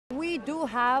we do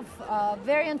have,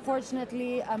 very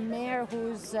unfortunately, a mayor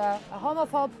who's a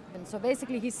homophobe. And so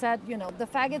basically he said, you know, the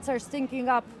faggots are stinking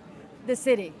up the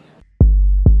city.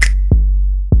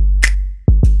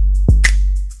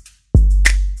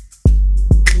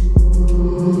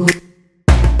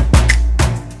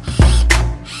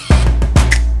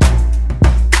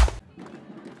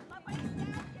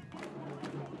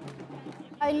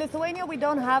 In Lithuania, we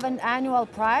don't have an annual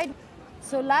pride.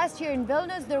 So last year in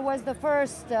Vilnius, there was the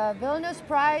first Vilnius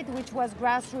Pride, which was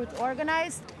grassroots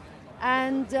organized.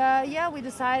 And yeah, we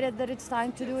decided that it's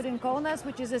time to do it in Kaunas,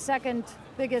 which is the second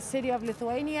biggest city of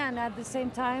Lithuania. And at the same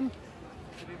time,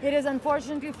 it is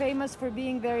unfortunately famous for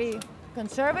being very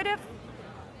conservative.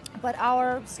 But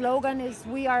our slogan is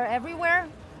 "We are everywhere."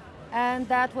 And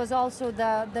that was also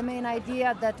the main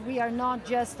idea, that we are not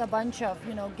just a bunch of,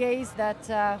 you know, gays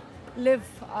that live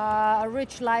a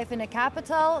rich life in a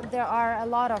capital. There are a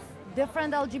lot of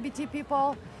different LGBT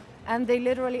people, and they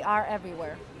literally are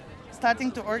everywhere.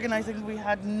 Starting to organizing, we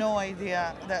had no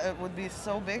idea that it would be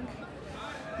so big,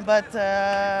 but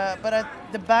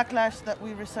the backlash that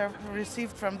we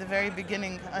received from the very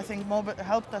beginning, I think,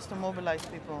 helped us to mobilize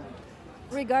people.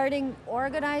 Regarding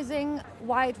organizing,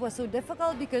 why it was so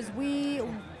difficult, because we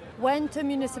went to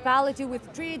municipality with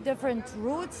 3 different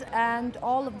routes, and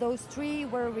all of those 3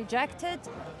 were rejected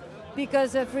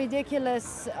because of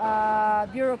ridiculous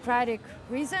bureaucratic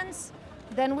reasons.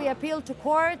 Then we appealed to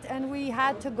court, and we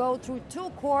had to go through 2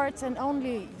 courts, and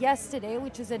only yesterday,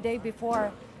 which is a day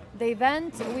before the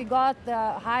event, we got the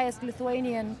highest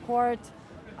Lithuanian court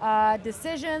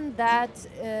decision that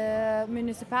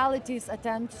municipalities'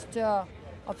 attempts to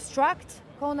obstruct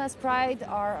Kaunas Pride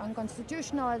are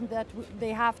unconstitutional, and that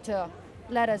they have to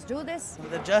let us do this.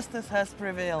 The justice has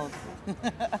prevailed.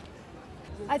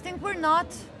 I think we're not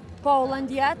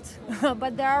Poland yet,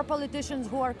 but there are politicians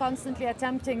who are constantly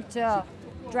attempting to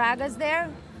drag us there.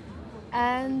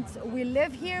 And we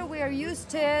live here, we are used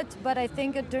to it, but I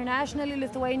think internationally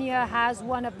Lithuania has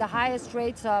one of the highest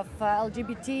rates of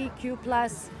LGBTQ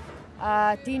plus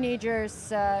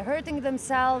teenagers hurting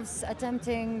themselves,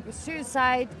 attempting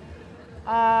suicide.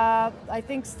 I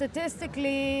think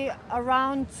statistically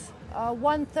around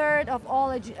 1/3 of all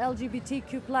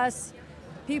LGBTQ plus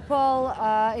people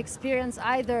experience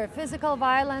either physical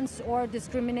violence or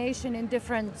discrimination in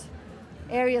different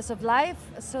areas of life.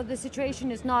 So the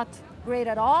situation is not great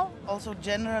at all. Also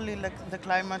generally, like, the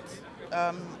climate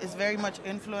is very much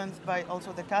influenced by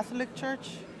also the Catholic Church.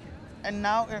 And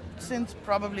now, since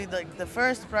probably the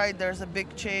first Pride, there's a big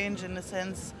change in the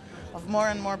sense of more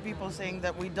and more people saying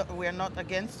that we are not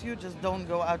against you, just don't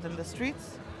go out in the streets.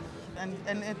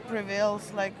 And it prevails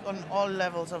like on all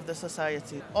levels of the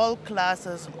society, all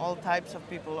classes, all types of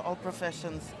people, all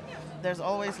professions. There's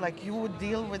always like, you would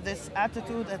deal with this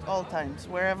attitude at all times,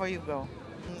 wherever you go.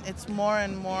 It's more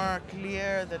and more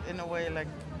clear that in a way,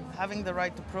 like, having the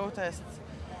right to protest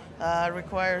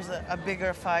requires a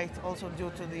bigger fight, also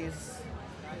due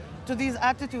to these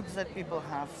attitudes that people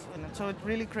have. So it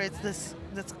really creates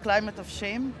this climate of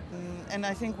shame. And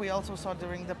I think we also saw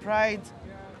during the Pride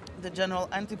the general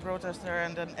anti-protester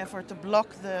and an effort to block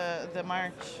the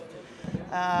march.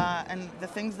 And the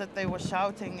things that they were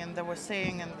shouting and they were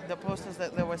saying, and the posters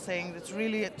that they were saying, it's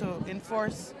really to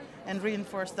enforce and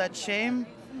reinforce that shame.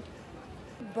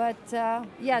 But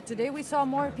yeah, today we saw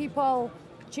more people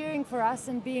cheering for us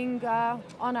and being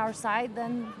on our side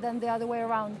than the other way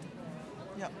around.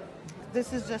 Yeah,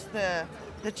 this is just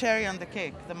the cherry on the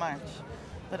cake, the march.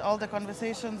 But all the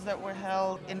conversations that were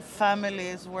held in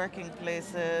families, working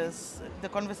places, the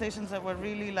conversations that were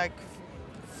really like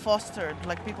fostered,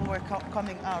 like people were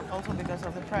coming out also because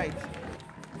of the Pride.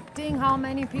 Seeing how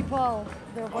many people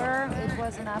there were, it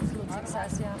was an absolute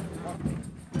success, yeah.